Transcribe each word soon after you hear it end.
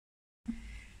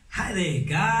Hi there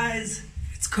guys,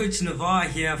 it's Coach Navarre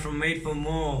here from Made for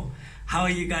More. How are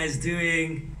you guys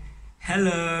doing?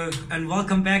 Hello and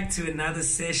welcome back to another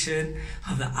session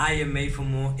of the I Am Made for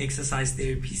More Exercise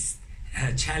Therapy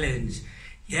Challenge.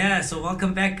 Yeah, so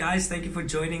welcome back guys, thank you for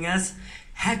joining us.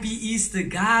 Happy Easter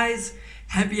guys,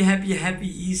 happy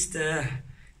Easter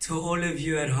to all of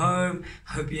you at home.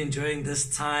 Hope you're enjoying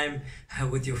this time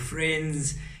with your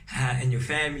friends and your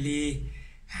family.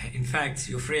 In fact,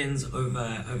 your friends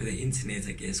over the internet,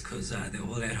 I guess, because they're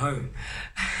all at home.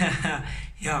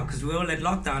 Yeah, because we're all at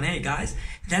lockdown. Hey, guys,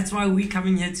 that's why we're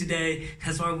coming here today.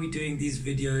 That's why we're doing these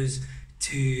videos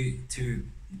to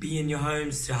be in your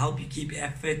homes, to help you keep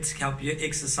fit, help you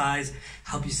exercise,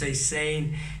 help you stay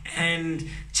sane, and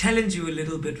challenge you a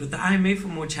little bit with the I Am Made for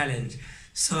More challenge.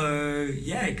 So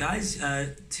yeah guys,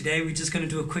 today we're just going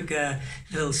to do a quick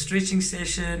little stretching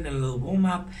session and a little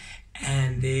warm-up,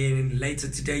 and then later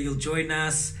today you'll join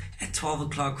us at 12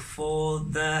 o'clock for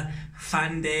the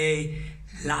Fun Day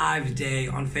live day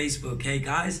on Facebook. Hey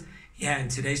guys, yeah, and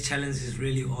today's challenge is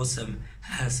really awesome,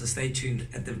 so stay tuned.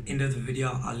 At the end of the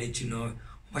video I'll let you know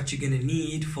what you're going to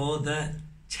need for the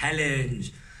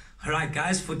challenge. Alright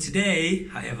guys, for today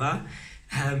however,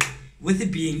 with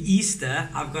it being Easter,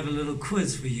 I've got a little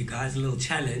quiz for you guys, a little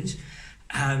challenge.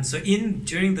 So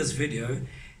during this video,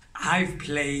 I've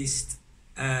placed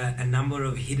a number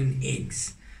of hidden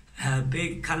eggs.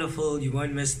 Big, colorful, you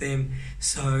won't miss them.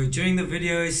 So during the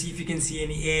video, see if you can see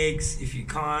any eggs. If you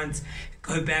can't,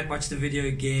 go back, watch the video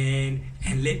again,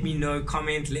 and let me know,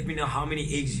 comment, let me know how many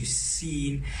eggs you've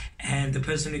seen. And the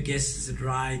person who guesses it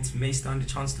right may stand a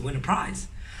chance to win a prize.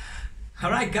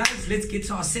 Alright guys, let's get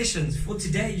to our sessions. For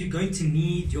today, you're going to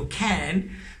need your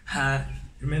can.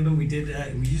 Remember we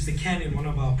used the can in one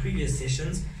of our previous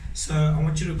sessions. So I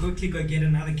want you to quickly go get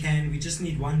another can. We just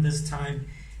need one this time.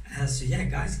 So yeah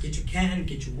guys, get your can,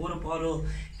 get your water bottle,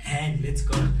 and let's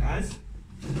go guys.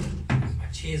 My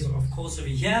chairs are of course over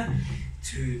here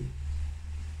to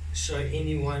show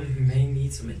anyone who may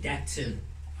need some adaptation.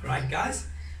 Alright guys,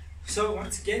 so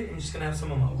once again, I'm just going to have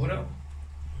some of my water.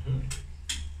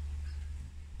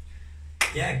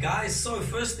 Yeah guys, so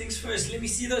first things first, let me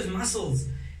see those muscles.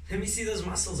 Let me see those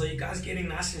muscles. Are you guys getting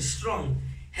nice and strong?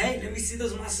 Hey, let me see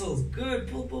those muscles. Good,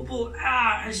 pull.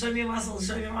 And show me your muscles,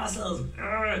 Good,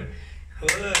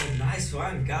 nice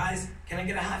one guys. Can I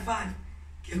get a high five?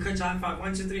 Give Coach a high five,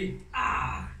 1, 2, 3.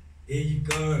 There you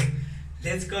go.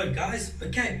 Let's go guys.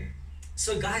 Okay,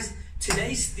 so guys,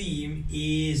 today's theme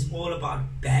is all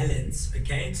about balance,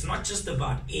 okay? It's not just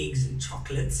about eggs and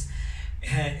chocolates.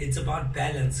 It's about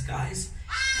balance guys.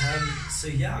 So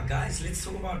yeah guys,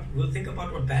 we'll think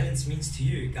about what balance means to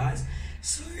you guys.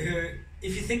 So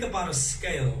if you think about a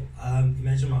scale,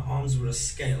 imagine my arms were a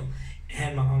scale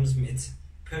and my arms met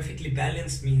perfectly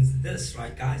balanced means this,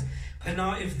 right guys? But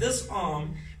now if this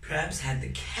arm perhaps had the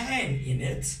can in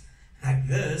it like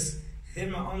this,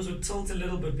 then my arms would tilt a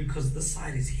little bit because this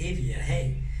side is heavier,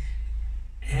 hey?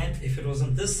 And if it was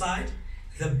on this side,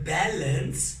 the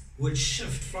balance would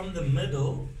shift from the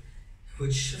middle,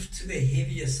 would shift to the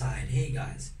heavier side. Hey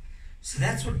guys, so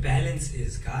that's what balance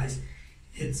is guys.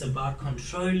 It's about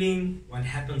controlling what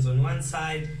happens on one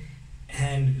side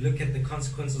and look at the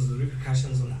consequences, the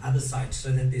repercussions on the other side,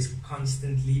 so that there's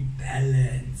constantly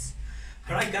balance.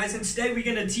 Alright guys, and today I'm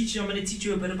going to teach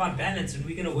you a bit about balance, and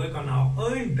we're going to work on our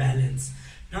own balance,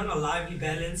 not our lively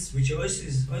balance, which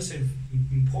is also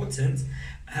important.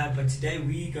 But today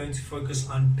we're going to focus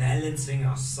on balancing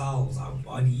ourselves, our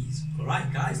bodies.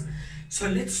 Alright guys, so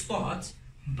let's start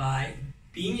by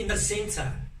being in the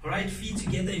center. Alright, feet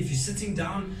together. If you're sitting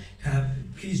down,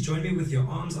 please join me with your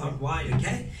arms out wide,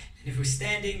 okay? And if we're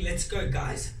standing, let's go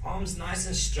guys, arms nice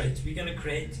and straight. We're going to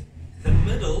create, the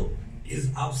middle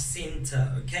is our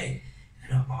center, okay?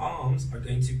 And our arms are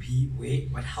going to be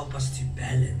what help us to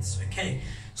balance, okay?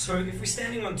 So if we're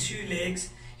standing on two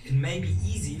legs, it may be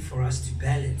easy for us to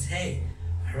balance. Hey,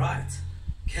 alright.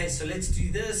 Okay, so let's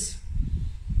do this.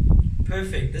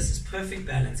 Perfect. This is perfect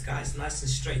balance, guys. Nice and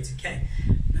straight. Okay.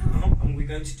 Now we're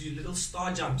going to do little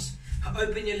star jumps.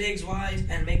 Open your legs wide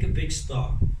and make a big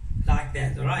star. Like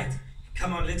that, alright?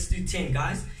 Come on, let's do 10,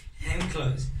 guys. And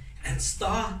close. And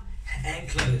star and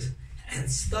close. And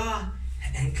star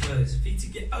and close. Feet to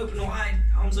get open wide,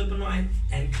 arms open wide,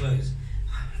 and close.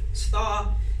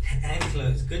 Star and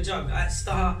close. Good job guys.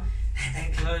 Star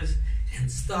and close,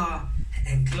 and star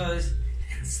and close,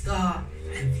 and star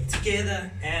and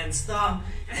together, and star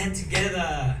and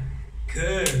together.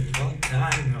 Good, well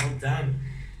done.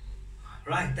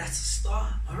 Right, that's a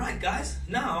star. Alright guys,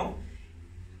 now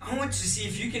I want you to see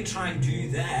if you can try and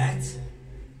do that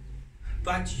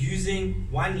but using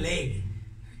one leg.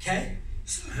 Okay,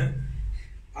 so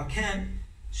our can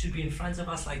should be in front of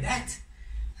us like that.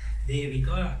 There we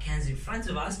go, our can's in front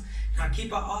of us. Now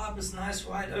keep our arms nice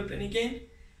wide open again.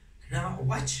 Now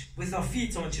watch, with our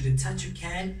feet, I want you to touch your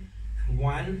can.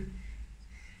 1,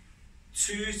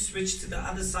 2, switch to the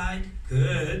other side,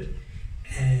 good.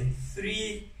 And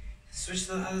 3, switch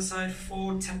to the other side,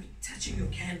 4, touching your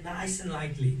can nice and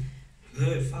lightly,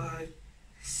 good. 5,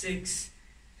 6,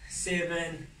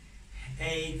 7,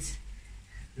 8,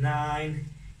 9,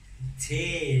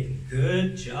 10.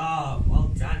 Good job,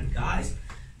 well done guys.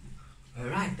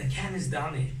 Alright, the can is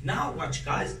down there. Now watch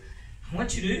guys, I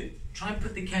want you to try and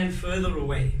put the can further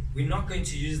away. We're not going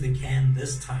to use the can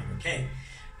this time, okay?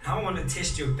 Now I want to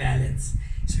test your balance.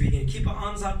 So we're going to keep our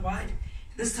arms out wide.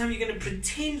 This time you're going to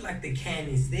pretend like the can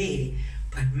is there,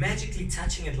 but magically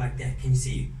touching it like that. Can you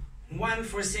see? 1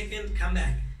 for a second, come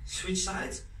back. Switch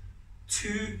sides.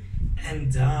 2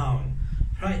 and down.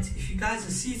 Right, if you guys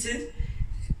are seated,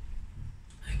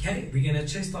 okay, we're going to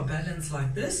test our balance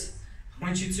like this. I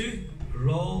want you to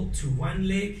roll to one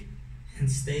leg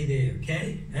and stay there,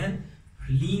 okay? And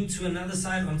lean to another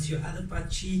side onto your other butt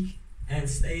cheek and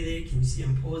stay there. Can you see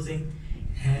I'm pausing?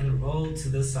 And roll to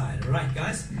the side. Alright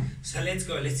guys, so let's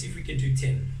go. Let's see if we can do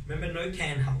 10. Remember, no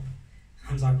can help.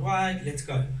 Arms out wide, let's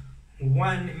go.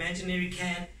 1 imaginary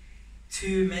can,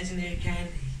 2 imaginary can,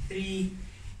 3,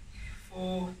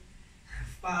 4,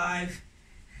 5,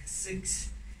 6,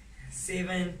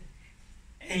 7,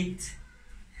 8,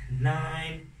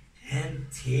 9, and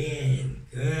 10.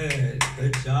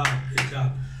 Good job, good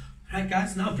job. Alright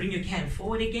guys, now bring your can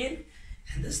forward again,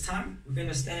 and this time we're going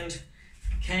to stand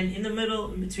can in the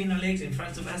middle, in between our legs, in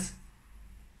front of us.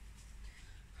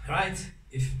 Alright,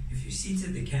 if you're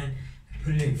seated, the can,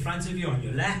 put it in front of you on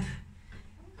your lap.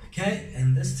 Okay,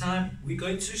 and this time we're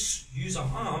going to use our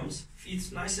arms,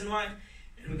 feet nice and wide,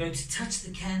 and we're going to touch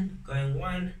the can going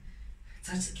 1,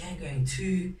 touch the can going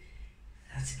 2,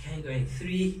 touch the can going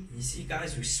 3. You see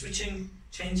guys, we're switching,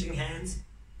 changing hands.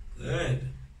 Good.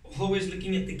 Always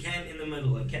looking at the can in the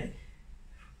middle, okay?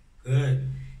 Good.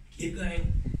 Keep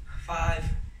going. 5,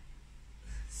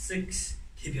 6,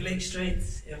 keep your legs straight.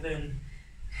 7,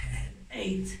 and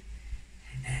 8,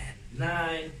 and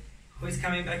 9. Always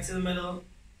coming back to the middle.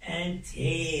 And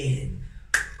 10.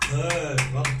 Good,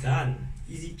 well done.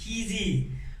 Easy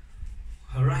peasy.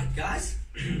 Alright guys.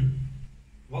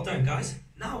 Well done guys.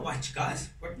 Now watch guys,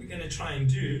 what we're going to try and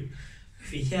do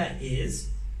over here is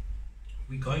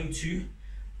we're going to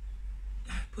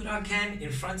put our can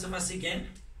in front of us again.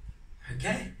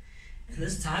 Okay, and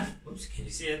this time, oops, can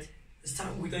you see it? This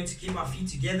time we're going to keep our feet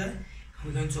together and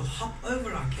we're going to hop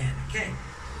over our can. Okay,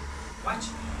 watch.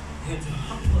 We're going to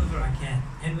hop over our can,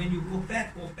 and when you walk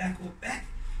back, walk back, walk back,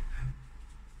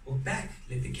 walk back.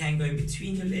 Let the can go in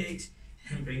between your legs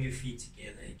and bring your feet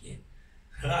together again.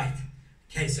 Right.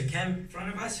 Okay, so can in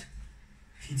front of us,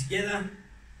 feet together.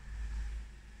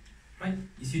 Right.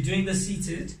 If you're doing this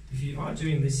seated,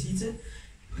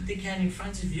 put the can in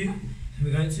front of you, and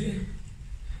we're going to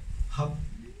hop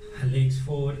our legs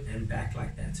forward and back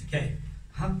like that. Okay,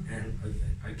 hop and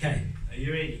open. Okay, are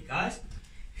you ready, guys?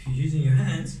 If you're using your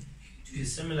hands, you can do a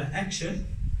similar action.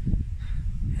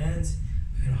 Hands,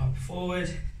 we're going to hop forward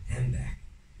and back.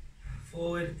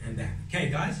 Forward and back.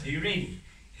 Okay, guys, are you ready?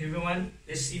 Everyone,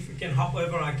 let's see if we can hop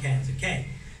over our cans. Okay,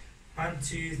 1,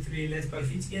 2, 3, let's go.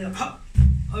 Feet together, hop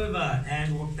over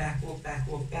and walk back, walk back,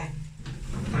 walk back.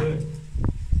 Good.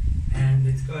 And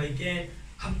let's go again.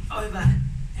 Hop over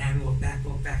and walk back,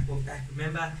 walk back, walk back.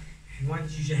 Remember, if you want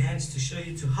to use your hands to show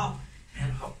you to hop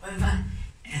and hop over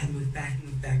and move back,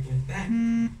 move back, move back.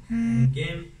 And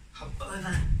again, hop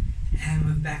over and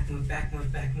move back, move back,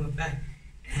 move back, move back.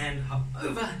 And hop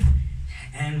over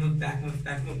and move back, move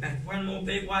back, move back. One more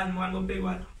big one, one more big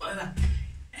one. Hop over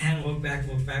and walk back,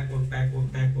 walk back, walk back,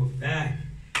 walk back, walk back.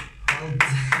 Well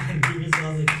done. Give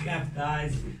yourselves a clap,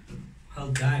 guys.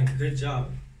 Well done. Good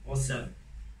job. Awesome.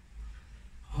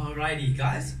 Alrighty,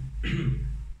 guys.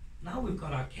 Now we've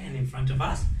got our can in front of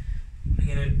us.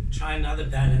 We're going to try another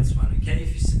balance one, okay?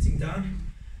 If you're sitting down,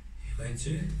 you're going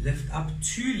to lift up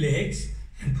 2 legs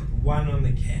and put 1 on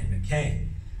the can, okay?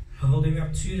 Holding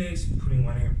up 2 legs, putting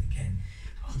 1 up the can.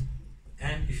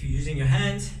 And if you're using your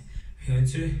hands, you're going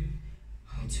to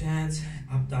hold 2 hands,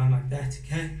 up, down like that,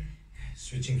 okay?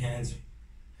 Switching hands.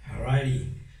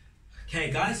 Alrighty. Okay,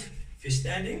 guys, if you're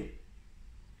standing,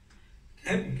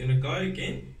 okay, we're going to go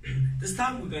again. This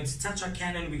time we're going to touch our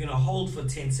can and we're going to hold for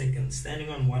 10 seconds, standing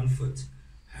on 1 foot.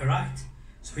 Alright,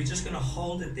 so we're just going to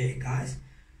hold it there, guys.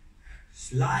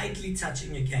 Slightly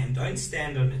touching your can. Don't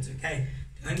stand on it, okay?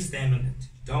 Don't stand on it.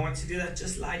 You don't want to do that,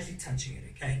 just lightly touching it,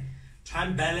 okay? Try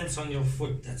and balance on your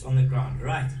foot that's on the ground,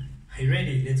 alright? Are you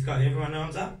ready? Let's go. Everyone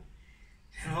arms up.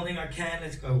 and holding our can.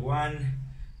 Let's go 1,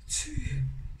 2,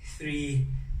 3,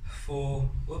 4,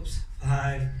 whoops,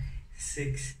 5,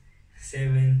 6,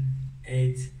 7,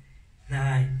 8,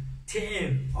 9,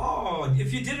 10. Oh,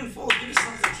 if you didn't fall, give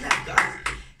yourself a clap,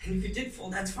 guys. And if you did fall,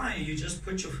 that's fine. You just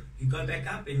you go back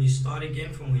up and you start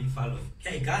again from where you fell off.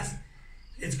 Okay, guys,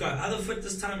 let's go. Other foot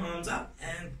this time, arms up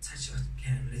and touch your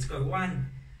can. Let's go 1,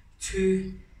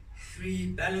 2, 3.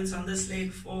 Balance on this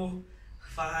leg. 4,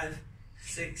 5,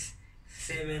 6,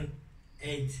 7,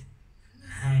 8,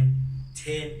 9,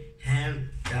 10. Hand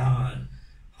down.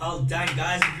 Well done,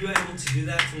 guys. If you were able to do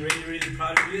that, I'm really, really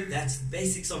proud of you. That's the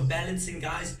basics of balancing,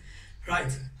 guys.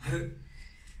 Right.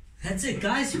 That's it,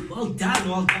 guys. Well done,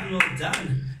 well done, well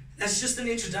done. That's just an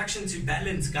introduction to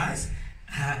balance, guys.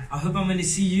 I hope I'm going to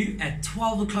see you at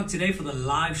 12 o'clock today for the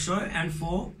live show and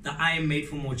for the I Am Made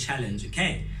for More challenge,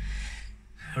 okay?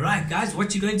 All right, guys,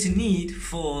 what you're going to need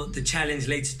for the challenge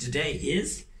later today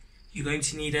is you're going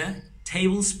to need a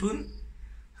tablespoon,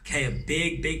 okay, a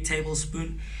big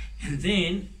tablespoon, and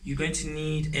then you're going to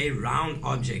need a round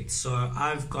object. So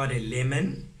I've got a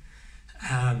lemon.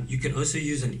 You can also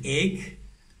use an egg.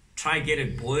 Try get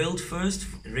it boiled first,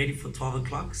 ready for 12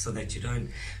 o'clock, so that you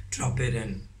don't drop it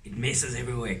and it messes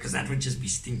everywhere, because that would just be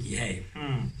stinky, hey?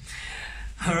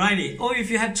 Alrighty, or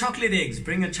if you had chocolate eggs,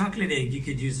 bring a chocolate egg. You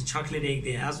could use a chocolate egg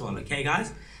there as well, okay,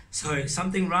 guys? So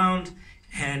something round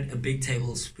and a big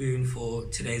tablespoon for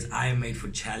today's I Am Made For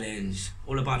challenge.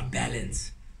 All about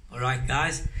balance. Alright,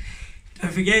 guys?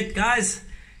 Don't forget, guys,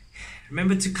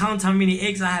 remember to count how many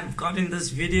eggs I have got in this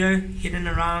video, hidden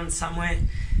around somewhere.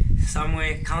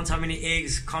 Count how many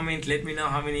eggs, comment, let me know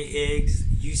how many eggs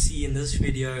you see in this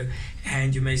video,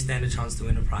 and you may stand a chance to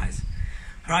win a prize.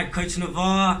 Alright, Coach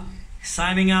Navarre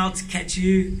signing out. Catch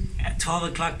you at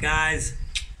 12 o'clock, guys.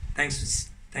 Thanks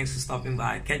for stopping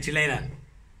by. Catch you later.